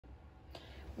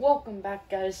Welcome back,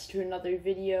 guys, to another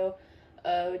video.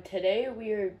 Today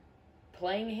we are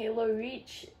playing Halo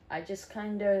Reach. I just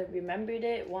kind of remembered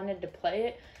it, wanted to play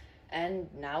it, and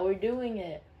now we're doing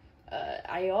it.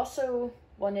 I also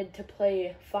wanted to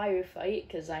play Firefight,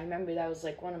 because I remember that was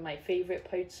like one of my favorite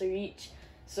parts of Reach.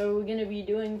 So we're going to be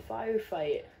doing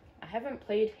Firefight. I haven't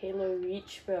played Halo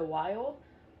Reach for a while,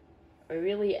 or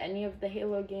really any of the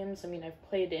Halo games. I mean, I've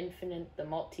played Infinite, the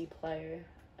multiplayer,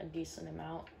 a decent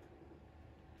amount.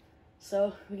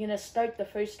 So, we're gonna start the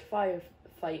first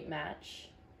firefight match.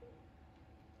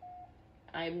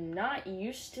 I'm not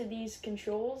used to these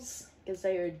controls, because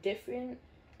they are different,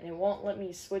 and it won't let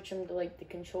me switch them to, like, the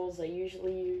controls I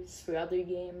usually use for other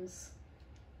games.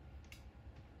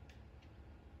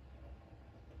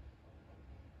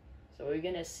 So we're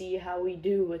gonna see how we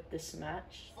do with this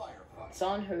match. It's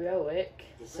on Heroic,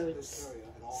 so it's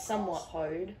somewhat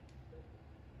hard.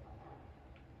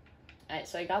 Alright,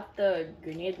 so I got the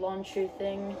grenade launcher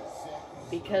thing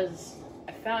because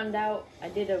I found out I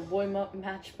did a warm-up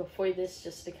match before this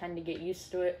just to kind of get used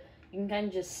to it. You can kind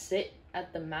of just sit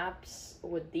at the maps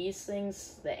with these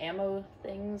things, the ammo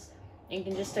things, and you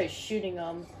can just start shooting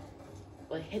them.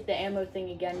 Like, hit the ammo thing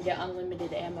again, get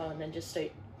unlimited ammo, and then just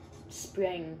start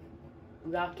spraying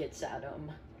rockets at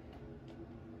them.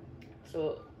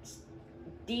 So, it's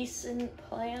a decent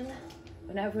plan.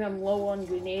 Whenever I'm low on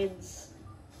grenades,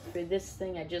 for this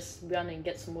thing, I just run and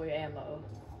get some more ammo.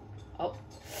 Oh.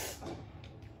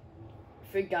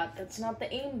 Forgot that's not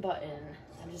the aim button.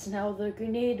 That is now the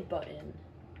grenade button.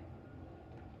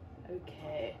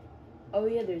 Okay. Oh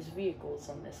yeah, there's vehicles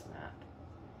on this map.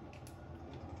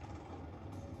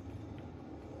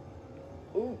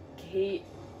 Okay.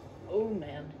 Oh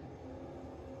man.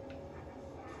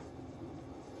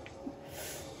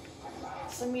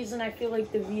 For some reason I feel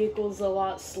like the vehicle's a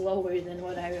lot slower than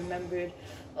what I remembered.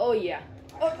 Oh yeah.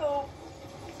 Uh-oh.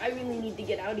 I really need to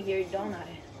get out of here, don't I?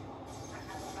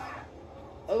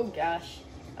 Oh gosh.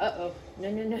 Uh-oh. No.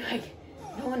 I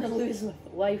don't want to lose my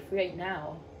life right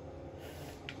now.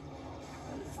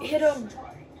 Hit him!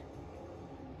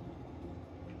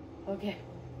 Okay.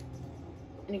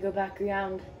 I'm gonna go back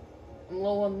around. I'm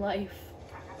low on life.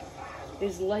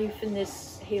 There's life in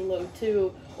this Halo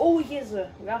too. Oh, he has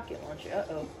a rocket launcher.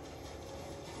 Uh-oh.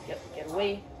 Get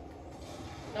away.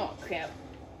 Oh, crap.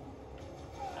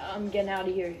 I'm getting out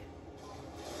of here.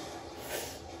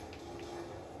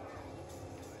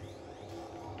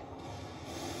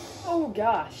 Oh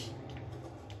gosh.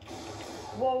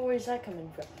 Whoa, where's that coming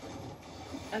from?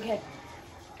 Okay.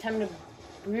 Time to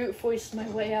brute force my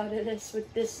way out of this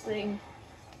with this thing.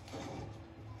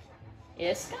 Yeah,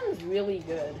 this gun's really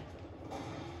good.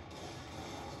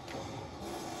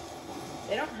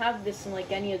 They don't have this in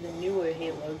like any of the newer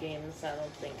Halo games, I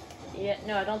don't think. Yeah,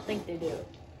 no, I don't think they do.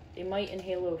 They might in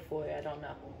Halo 4, I don't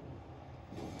know.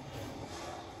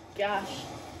 Gosh.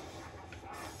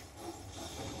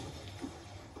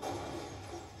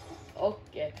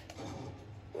 Okay.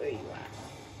 Where are you at?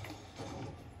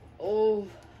 Oh.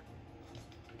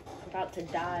 I'm about to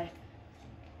die.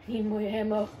 Need more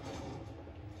ammo.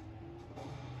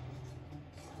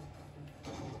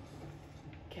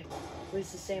 Okay,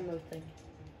 where's this ammo thing?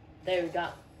 There, we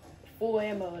got full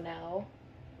ammo now.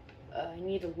 I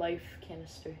need a life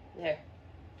canister. There.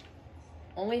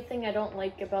 Only thing I don't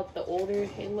like about the older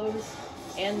Halos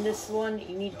and this one,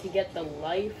 you need to get the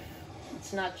life.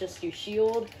 It's not just your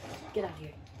shield. Get out of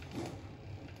here.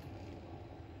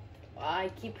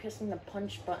 I keep pressing the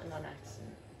punch button on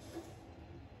accident.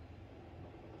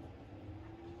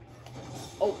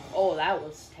 Oh, that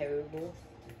was terrible.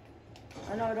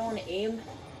 I know I don't want to aim.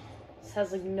 This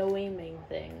has like no aiming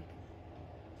thing.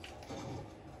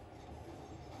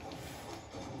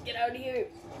 Get out of here.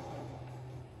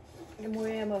 Get more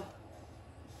ammo.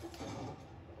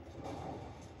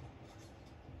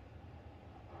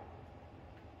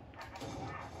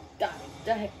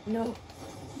 Die. No.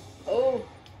 Oh.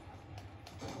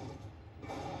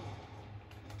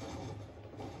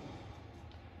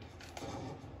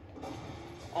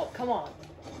 Oh, come on.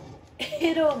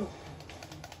 Hit him.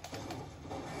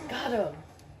 Got him.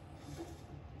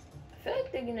 I feel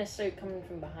like they're gonna start coming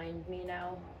from behind me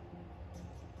now.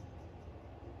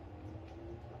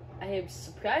 I have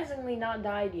surprisingly not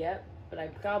died yet, but I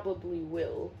probably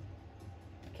will.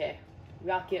 Okay,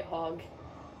 Rocket Hog.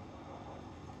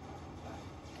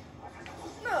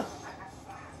 No!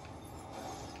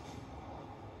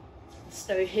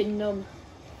 Start hitting them.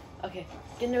 Okay,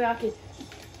 get in the rocket.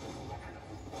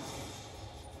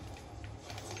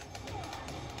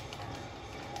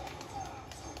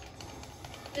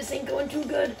 This ain't going too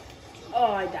good.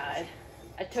 Oh, I died.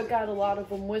 I took out a lot of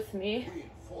them with me.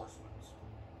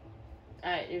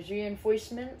 Alright, there's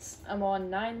reinforcements. I'm on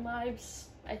 9 lives,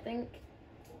 I think.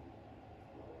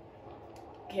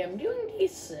 Okay, I'm doing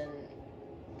decent.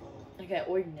 Okay,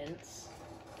 ordnance.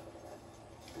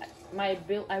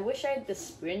 I wish I had the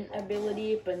sprint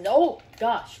ability, but no!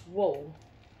 Gosh, whoa.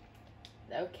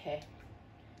 Okay.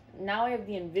 Now I have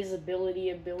the invisibility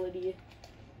ability,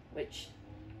 which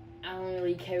I don't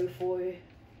really care for.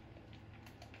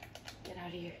 Get out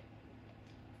of here.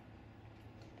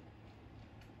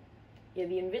 Yeah,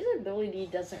 the invisibility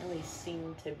doesn't really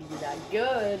seem to be that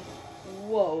good.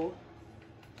 Whoa.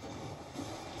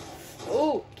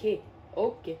 Okay.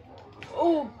 Okay.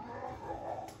 Oh!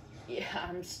 Yeah,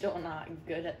 I'm still not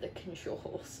good at the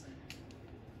controls.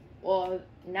 Well,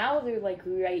 now they're like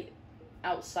right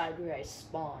outside where I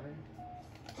spawn.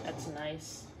 That's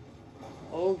nice.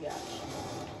 Oh gosh.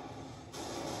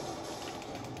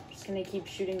 Just gonna keep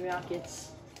shooting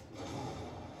rockets.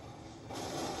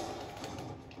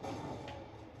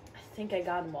 I think I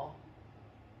got them all.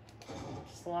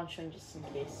 Just launch one just in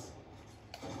case.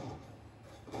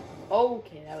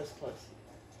 Okay, that was close.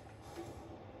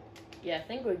 Yeah, I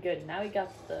think we're good. Now we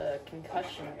got the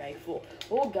concussion rifle.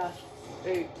 Oh gosh.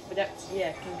 Wait, but that's,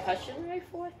 yeah, concussion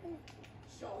rifle, I think?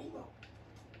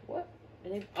 What?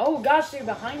 Oh gosh, they're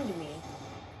behind me.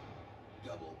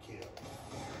 Double kill.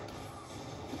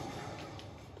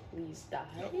 Please die.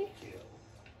 Double kill.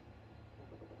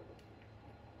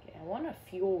 Okay, I want a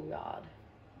fuel rod.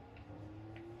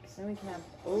 So then we can have,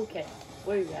 okay,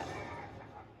 where you at?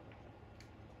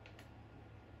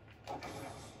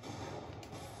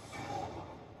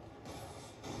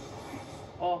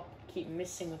 Oh, keep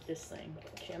missing with this thing.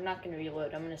 Okay, I'm not gonna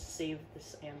reload. I'm gonna save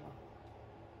this ammo.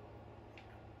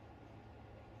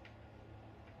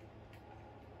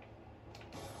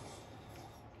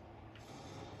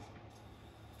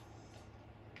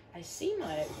 I see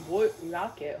my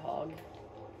rocket hog.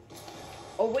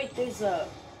 Oh wait, there's a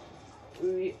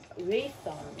wraith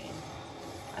on me.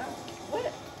 I don't.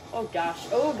 What? Oh gosh.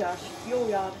 Oh gosh. Fuel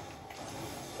rod.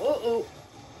 Uh-oh.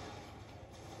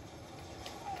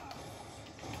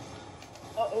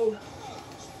 Uh-oh.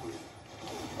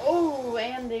 Oh,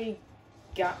 and they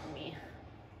got me.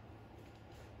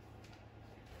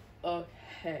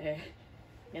 Okay.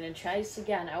 I'm gonna try this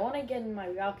again. I want to get in my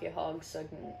rocket hog so I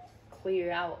can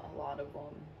clear out a lot of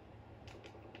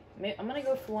them. I'm gonna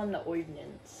go for one, the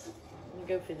ordnance. I'm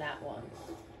gonna go for that one.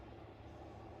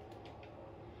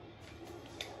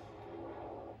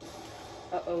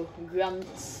 Uh-oh,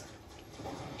 grunts.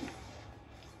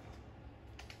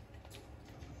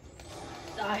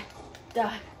 Die.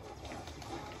 Die.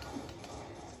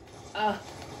 I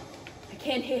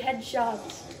can't hit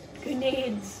headshots.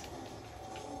 Grenades.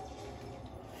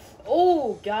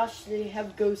 Oh, gosh, they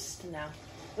have ghosts now.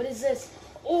 What is this?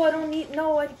 Oh, I don't need...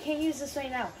 No, I can't use this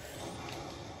right now.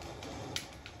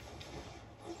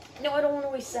 No, I don't want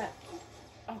to waste that.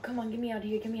 Oh, come on, get me out of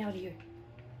here. Get me out of here.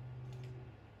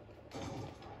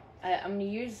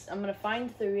 I'm gonna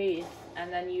find the wraith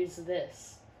and then use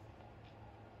this.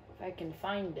 If I can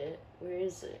find it. Where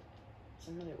is it? It's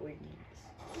another ordnance.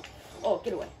 Oh,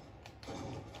 get away.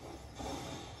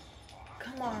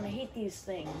 Come on, I hate these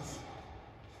things.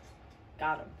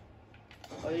 Got him.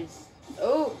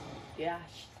 Oh,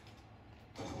 gosh.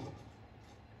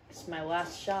 It's my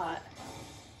last shot.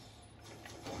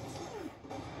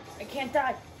 I can't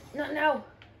die. Not now.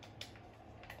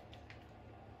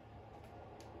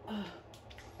 Oh,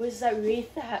 where's that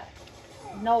wraith at?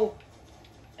 No.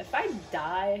 If I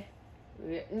die...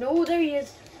 No, there he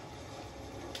is.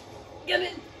 Get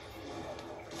it.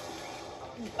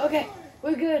 Okay,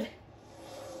 we're good.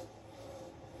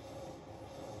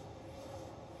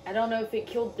 I don't know if it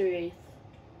killed the wraith.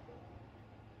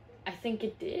 I think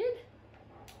it did.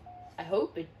 I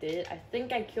hope it did. I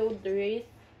think I killed the wraith.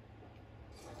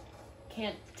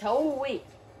 Can't tell. Oh, wait.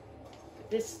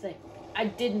 This thing. I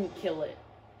didn't kill it.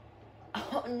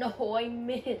 Oh no, I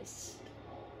missed.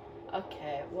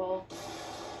 Okay, well,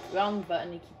 wrong button.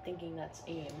 I keep thinking that's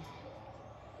aim.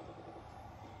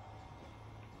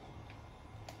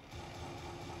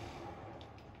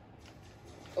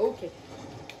 Okay.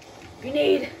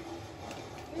 Grenade!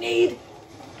 Grenade!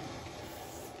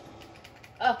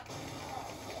 Oh.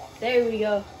 There we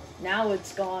go. Now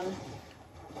it's gone.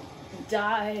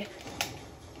 Die.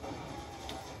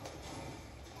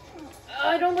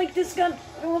 I don't like this gun.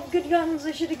 I don't have good guns.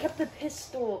 I should have kept the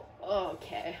pistol.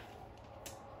 Okay.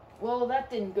 Well, that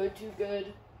didn't go too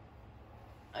good.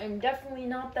 I'm definitely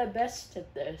not the best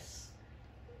at this.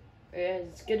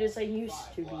 As good as I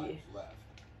used to be.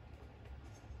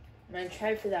 I'm gonna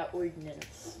try for that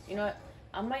ordnance. You know what?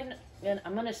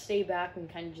 I'm gonna stay back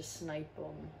and kind of just snipe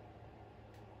them.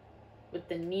 with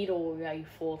the needle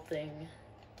rifle thing.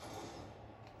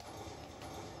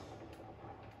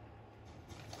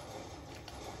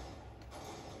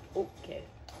 Okay.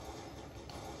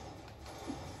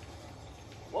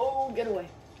 Whoa, get away.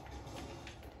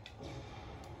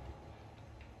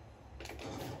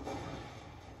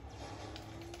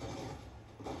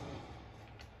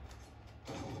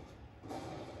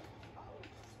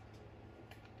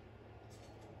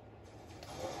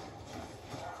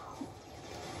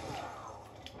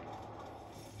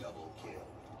 Double kill.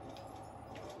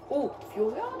 Oh,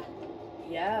 fuel rod?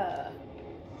 Yeah.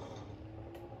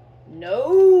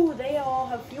 No, they all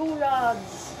have fuel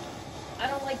rods. I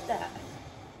don't like that.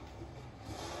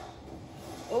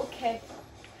 Okay.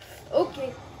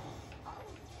 Okay.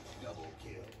 Double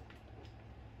kill.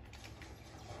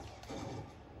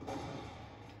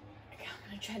 Okay, I'm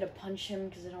gonna try to punch him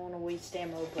because I don't want to waste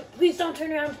ammo, but please don't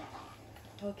turn around.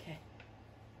 Okay.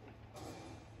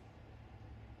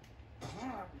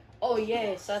 Oh,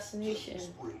 yay, assassination.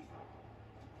 Spree.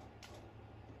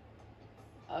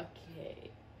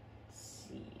 Okay. Let's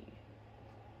see.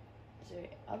 Is there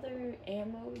other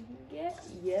ammo you can get?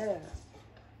 Yeah.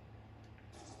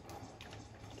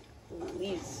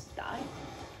 Please die.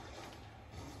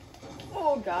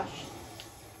 Oh gosh.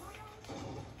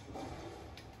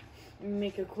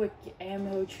 Make a quick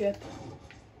ammo trip.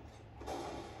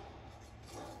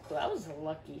 Well, that was a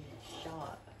lucky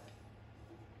shot.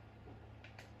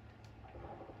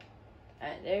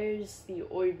 Alright, there's the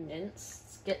ordnance.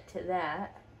 Let's get to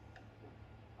that.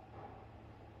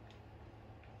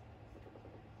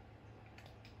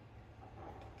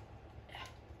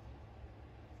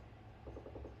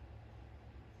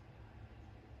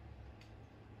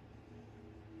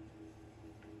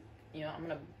 You know, I'm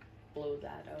gonna blow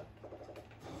that up.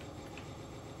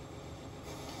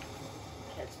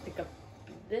 Okay, let's pick up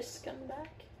this gun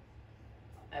back.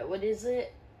 Alright, what is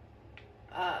it?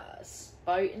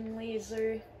 Spartan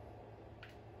laser.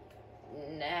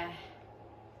 Nah.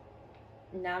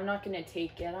 Nah, I'm not gonna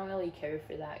take it. I don't really care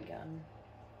for that gun.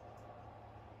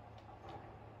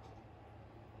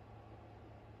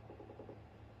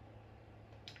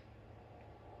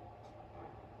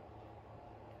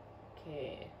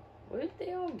 Okay. Where'd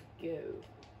they all go?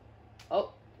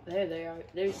 Oh, there they are.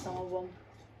 There's some of them.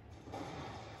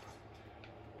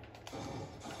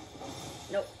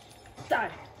 Nope.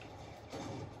 Die.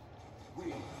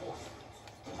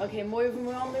 Okay, more of them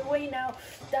are on their way now.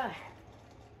 Die.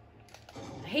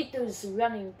 I hate those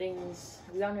running things.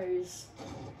 Runners.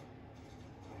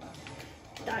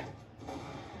 Die.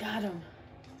 Got him.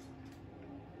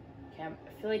 Okay,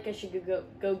 I feel like I should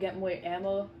go get more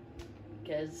ammo.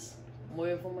 Because more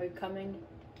of them are coming.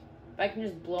 If I can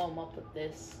just blow them up with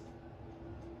this.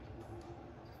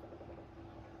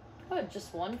 Oh,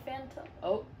 just one phantom?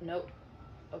 Oh, nope.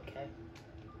 Okay.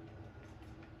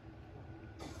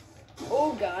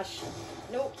 Oh gosh.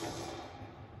 Nope.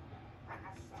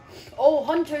 Oh,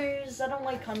 hunters! I don't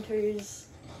like hunters.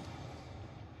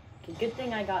 Okay, good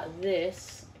thing I got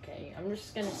this. Okay, I'm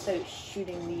just gonna start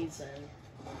shooting these in.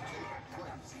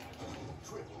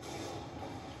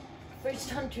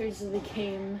 First hunters of the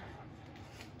game.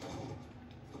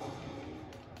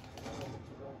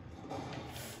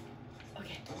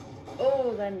 Okay.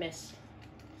 Oh, I missed.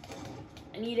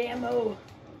 I need ammo.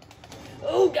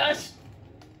 Oh gosh!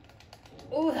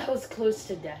 Oh, that was close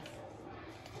to death.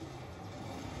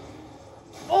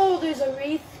 Oh, there's a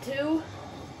wraith too.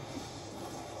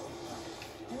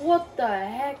 What the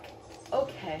heck?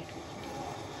 Okay.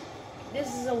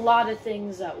 This is a lot of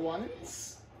things at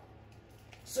once.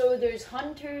 So there's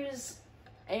hunters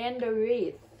and a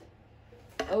wraith.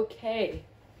 Okay.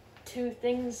 Two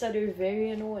things that are very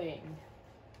annoying.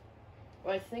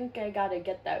 Well, I think I gotta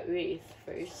get that wraith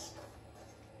first.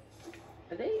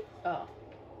 Are they? Oh.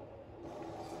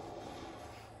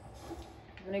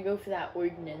 I'm gonna go for that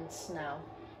ordnance now.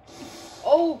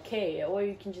 Okay, or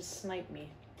you can just snipe me.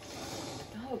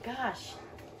 Oh gosh.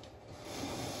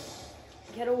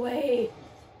 Get away.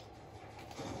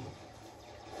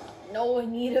 No, I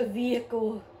need a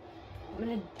vehicle. I'm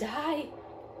gonna die.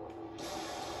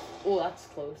 Oh, that's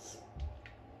close.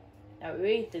 That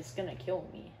wraith is gonna kill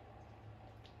me.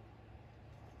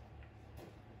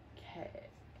 Okay.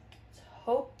 Let's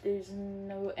hope there's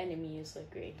no enemies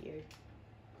like right here.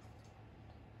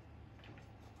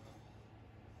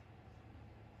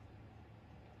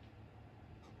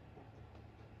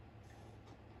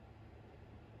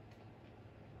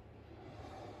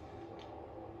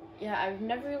 Yeah, I've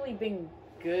never really been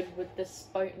good with this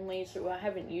Spartan laser. Well, I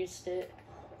haven't used it.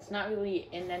 It's not really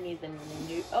in any of the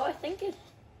new... Oh, I think it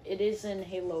is in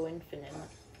Halo Infinite.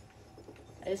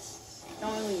 I just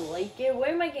Don't really like it.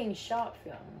 Where am I getting shot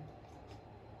from?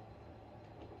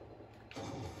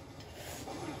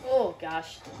 Oh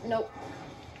gosh, nope.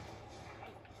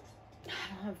 I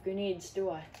don't have grenades,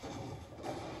 do I?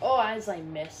 Oh, as I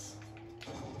miss.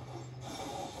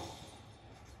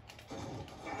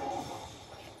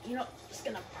 You know, just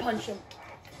gonna punch him.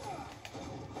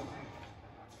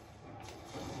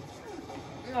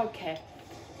 Okay.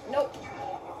 Nope.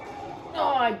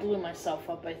 Oh, I blew myself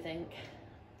up, I think.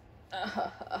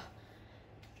 I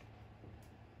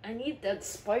need that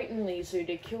Spartan laser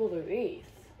to kill the Wraith.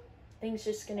 Thing's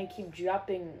just gonna keep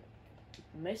dropping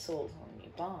missiles on me,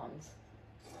 bombs.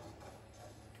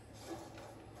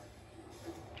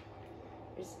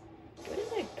 Where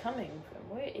is it coming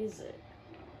from? Where is it?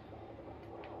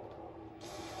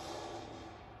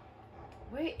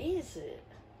 Where is it?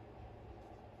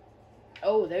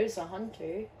 Oh, there's a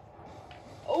hunter.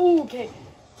 Oh, okay.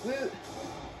 Woo.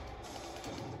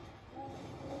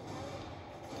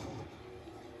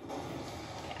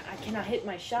 I cannot hit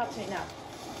my shots right now.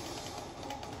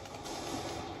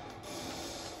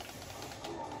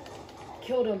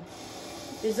 Killed him.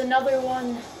 There's another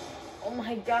one. Oh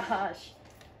my gosh.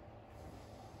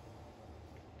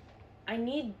 I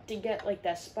need to get like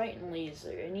that Spartan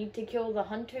laser. I need to kill the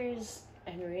hunters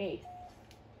and Wraith.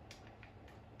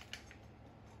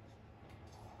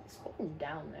 It's going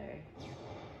down there.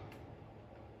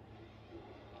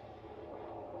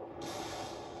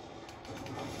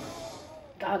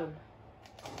 Got him.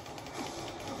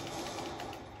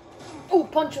 Oh,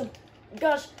 punch him.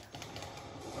 Gosh.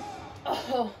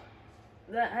 Oh,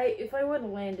 if I would have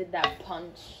landed that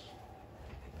punch.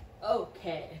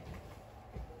 Okay.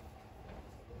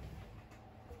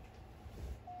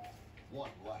 One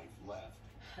life left.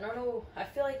 I don't know. I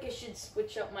feel like I should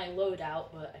switch up my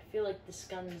loadout, but I feel like this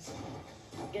gun's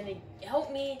gonna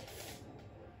help me.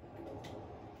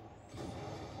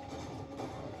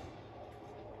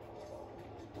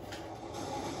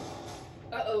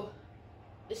 Uh-oh.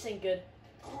 This ain't good.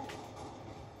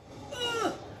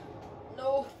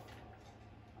 No.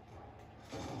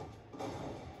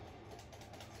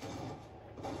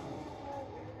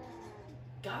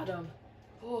 Got him.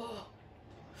 Oh.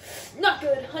 Not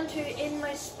good. Hunter in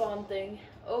my spawn thing.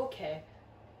 Okay.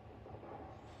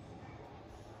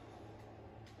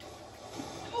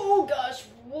 Oh gosh,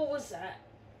 what was that?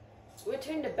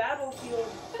 Return to battlefield.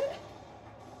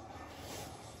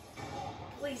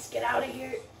 Please get out of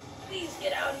here. Please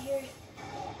get out of here.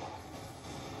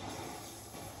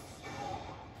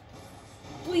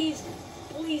 Please,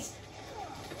 please,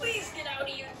 please get out of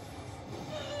here.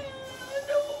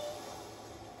 No.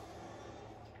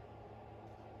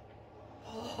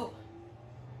 Oh.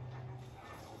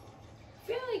 I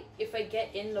feel like if I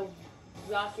get in the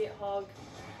rocket hog,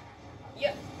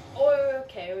 yeah, or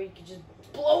okay, or you could just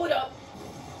blow it up.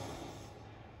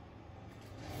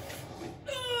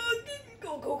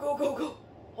 Go, go, go, go, go.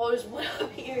 Oh, there's one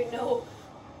up here, no.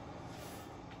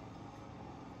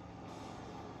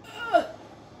 Oh,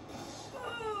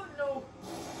 no.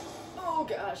 Oh,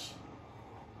 gosh.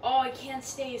 Oh, I can't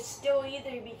stay still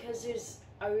either because there's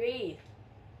a Wraith.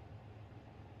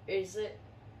 Is it?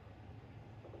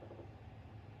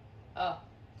 Oh,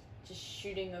 just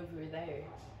shooting over there.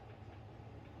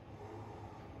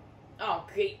 Oh,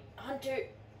 great. Hunter.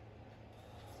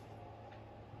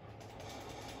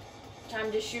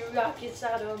 Time to shoot rockets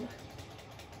at him.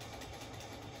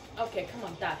 Okay, come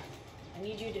on, die. I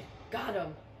need you to... Got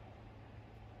him.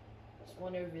 There's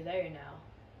one over there now.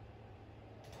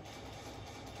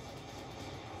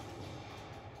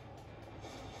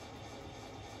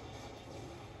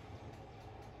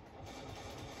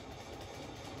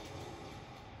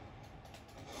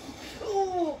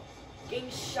 Oh! Getting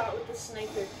shot with the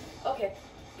sniper. Okay,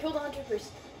 kill the hunter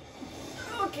first.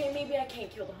 Okay, maybe I can't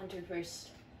kill the hunter first.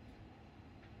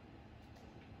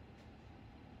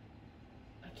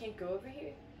 Can't go over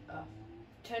here?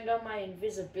 Turned on my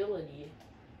invisibility.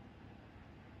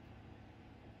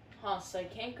 Huh, so I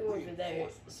can't go over there,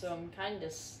 so I'm kind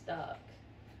of stuck.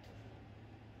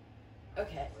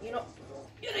 Okay, you know,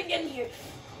 get in here.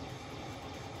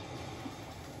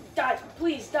 Die,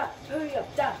 please, die. Hurry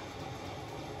up, die.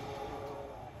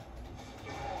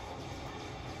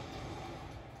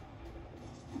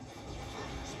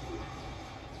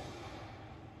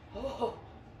 Oh.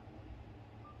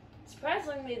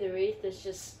 Surprisingly, the Wraith is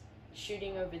just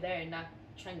shooting over there and not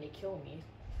trying to kill me.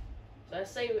 So I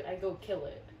say I go kill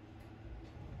it.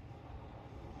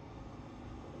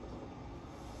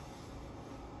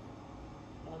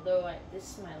 Although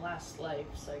this is my last life,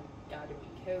 so I gotta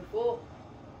be careful.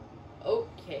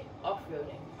 Okay,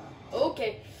 off-roading.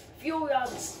 Okay, fuel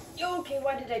rods. Okay,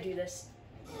 why did I do this?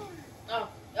 Oh,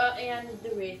 and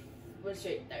the Wraith was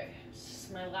right there. This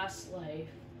is my last life.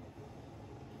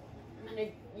 I'm gonna,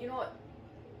 you know what?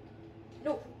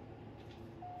 No.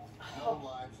 No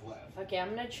lives left. Okay, I'm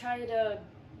gonna try to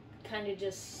kind of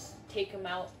just take him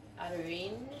out of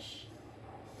range.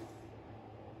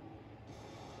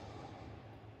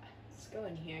 Let's go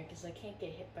in here because I can't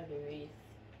get hit by the Wraith.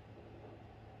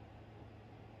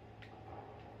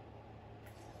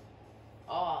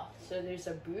 Oh, so there's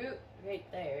a brute right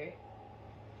there.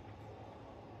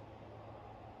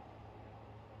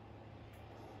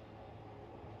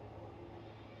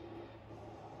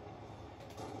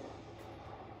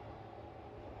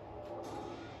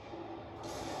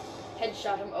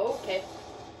 Headshot him. Oh, okay.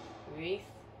 Wraith.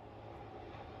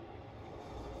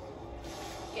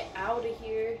 Get out of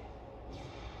here.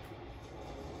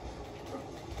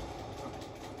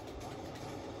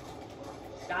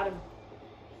 Got him.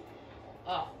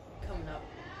 Oh, coming up.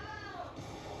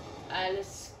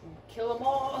 Let's kill them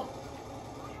all.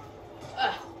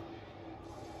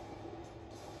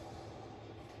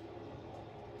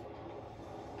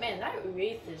 Man, that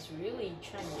Wraith is really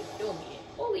trying to kill me.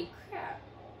 Holy crap.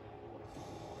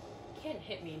 Can't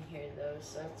hit me in here though,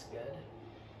 so that's good.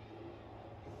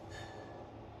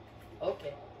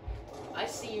 Okay. I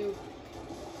see you.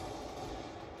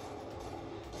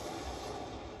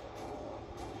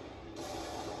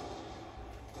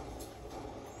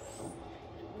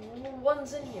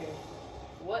 One's in here.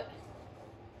 What?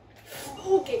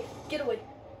 Okay, get away.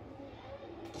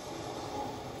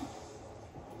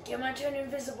 Get my turn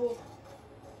invisible.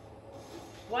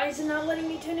 Why is it not letting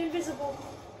me turn invisible?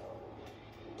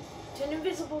 Turn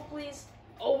invisible, please.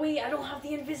 Oh wait, I don't have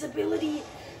the invisibility.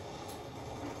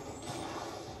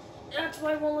 That's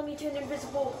why it won't let me turn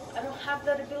invisible. I don't have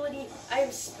that ability. I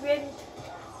have sprint.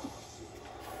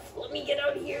 Let me get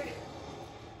out of here.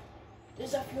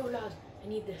 There's a fuel rod. I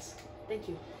need this. Thank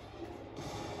you.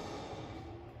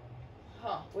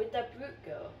 Huh, where'd that brute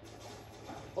go?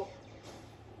 Oh.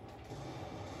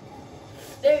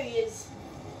 There he is.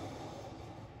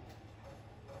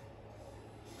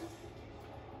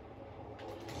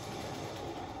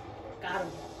 Got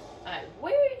him. Alright,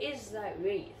 where is that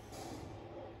Wraith?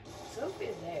 It's over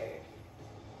there.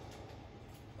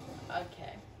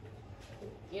 Okay.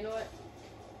 You know what?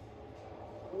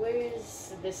 Where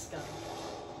is this gun?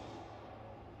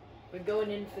 We're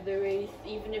going in for the Wraith,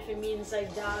 even if it means I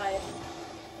die.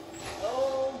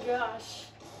 Oh gosh.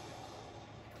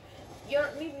 You know,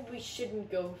 maybe we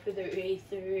shouldn't go for the Wraith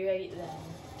right then.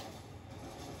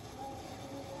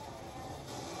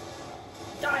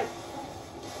 Die!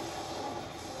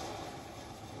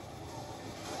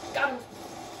 Got him!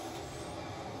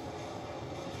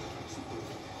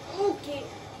 Okay,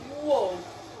 whoa.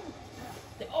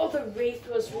 The other Wraith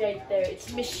was right there.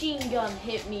 It's machine gun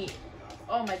hit me.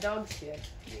 Oh, my dog's here.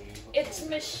 It's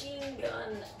machine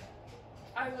gun.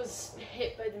 I was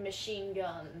hit by the machine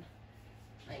gun.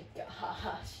 My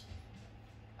gosh.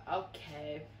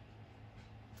 Okay.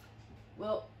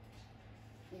 Well,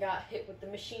 got hit with the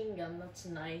machine gun. That's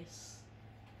nice.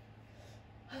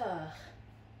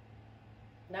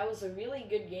 That was a really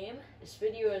good game. This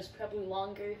video is probably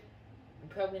longer. I'm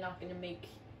probably not going to make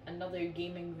another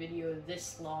gaming video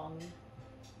this long,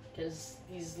 because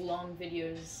these long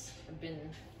videos have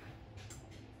been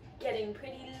getting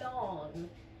pretty long.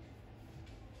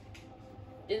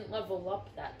 Didn't level up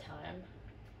that time.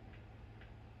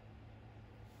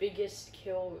 Biggest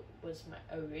kill was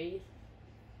a Wraith.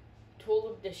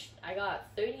 Total of I got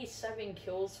 37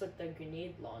 kills with the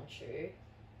grenade launcher.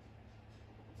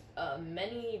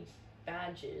 Many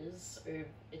badges or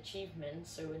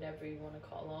achievements or whatever you want to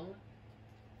call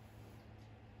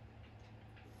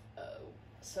them.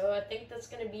 So I think that's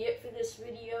going to be it for this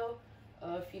video.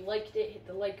 If you liked it, hit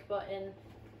the like button.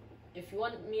 If you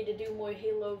want me to do more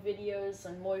Halo videos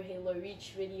and more Halo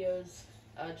Reach videos,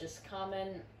 just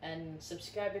comment and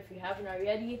subscribe if you haven't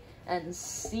already. And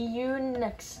see you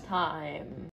next time.